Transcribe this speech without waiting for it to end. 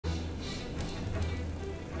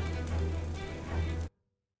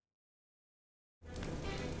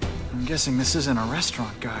guessing this isn't a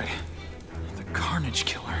restaurant guide. The Carnage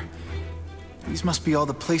Killer. These must be all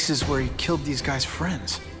the places where he killed these guys'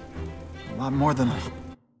 friends. A lot more than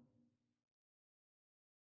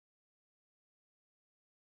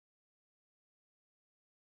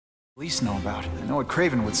police know about. I know what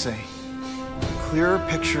Craven would say. A clearer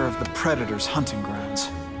picture of the Predator's hunting grounds.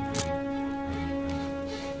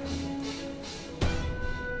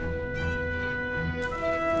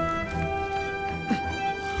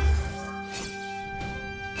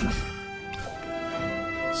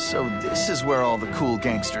 So this is where all the cool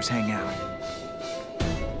gangsters hang out.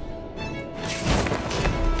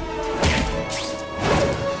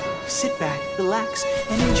 Sit back, relax,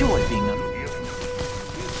 and enjoy being under.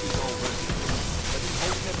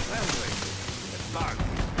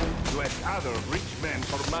 To ask other rich men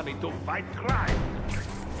for money to fight crime.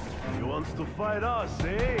 He wants to fight us,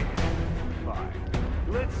 eh? Fine.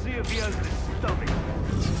 Let's see if he has the stomach.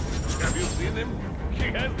 Have you seen him? He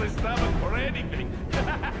has the stomach for anything.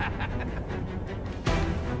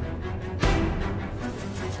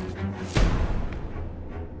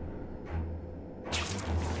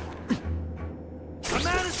 The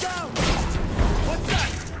man is down! What's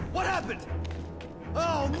that? What happened?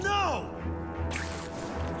 Oh no!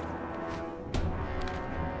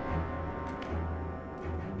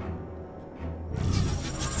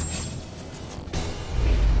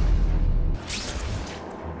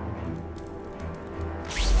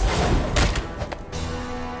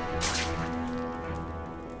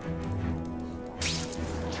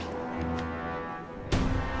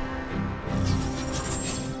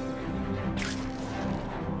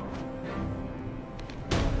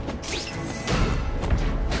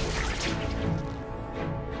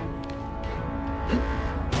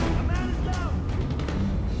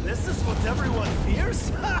 Everyone fears?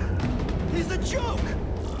 Ha! He's a joke!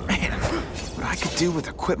 Man, what I could do with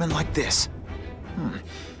equipment like this.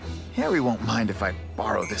 Harry won't mind if I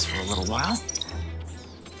borrow this for a little while.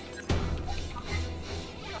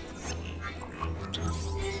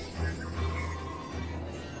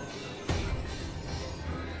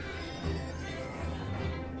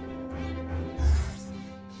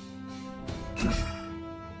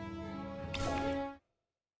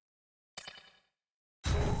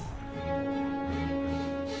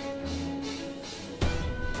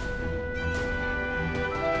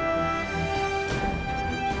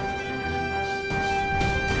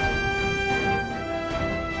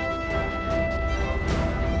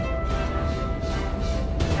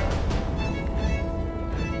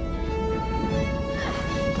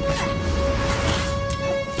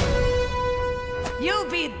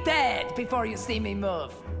 You'll be dead before you see me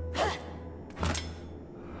move.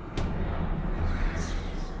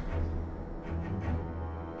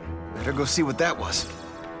 Better go see what that was.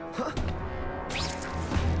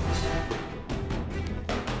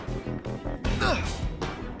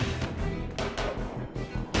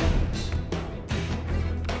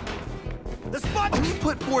 The spot! When you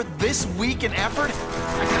put forth this week in effort,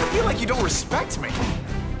 I kinda feel like you don't respect me.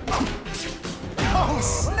 Oh,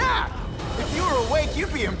 snap! If you were awake,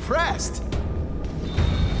 you'd be impressed.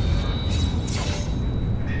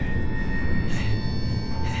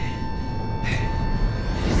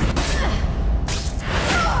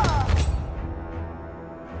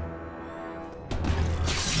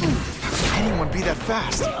 How could anyone be that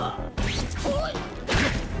fast?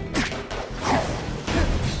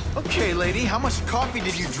 Okay, lady, how much coffee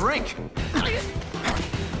did you drink?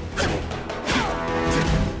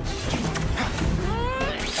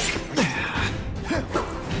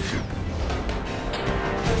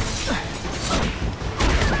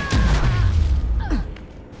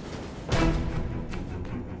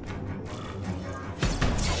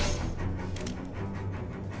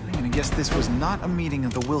 I guess this was not a meeting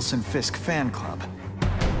of the Wilson Fisk fan club.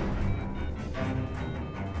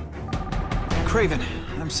 Craven,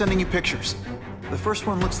 I'm sending you pictures. The first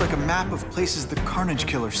one looks like a map of places the Carnage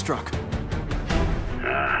Killer struck.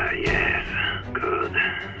 Ah, yes. Good.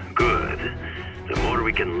 Good. The more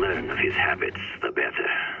we can learn of his habits, the better.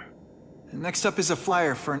 Next up is a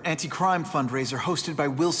flyer for an anti-crime fundraiser hosted by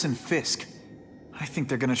Wilson Fisk. I think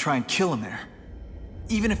they're gonna try and kill him there.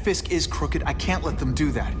 Even if Fisk is crooked, I can't let them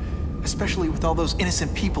do that. Especially with all those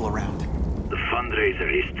innocent people around. The fundraiser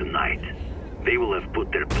is tonight. They will have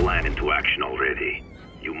put their plan into action already.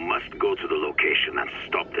 You must go to the location and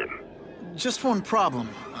stop them. Just one problem.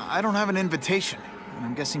 I don't have an invitation, and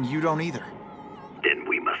I'm guessing you don't either. Then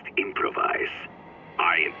we must improvise.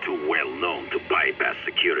 I am too well known to bypass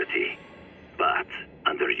security. But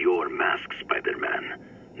under your mask, Spider-Man,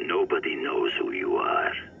 nobody knows who you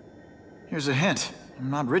are. Here's a hint. I'm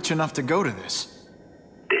not rich enough to go to this.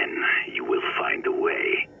 Then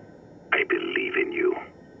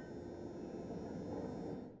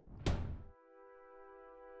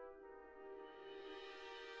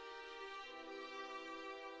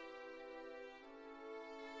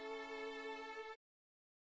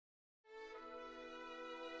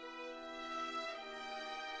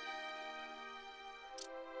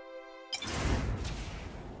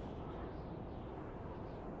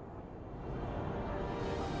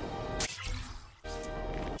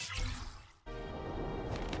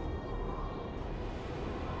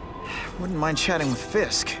Wouldn't mind chatting with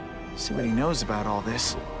Fisk, see what he knows about all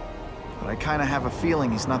this. But I kinda have a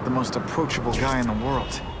feeling he's not the most approachable guy in the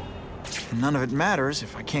world. And none of it matters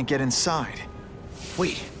if I can't get inside.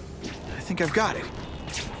 Wait, I think I've got it.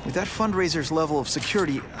 With that fundraiser's level of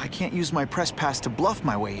security, I can't use my press pass to bluff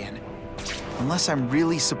my way in. Unless I'm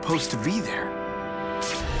really supposed to be there.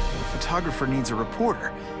 If a photographer needs a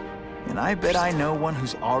reporter, then I bet I know one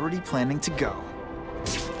who's already planning to go.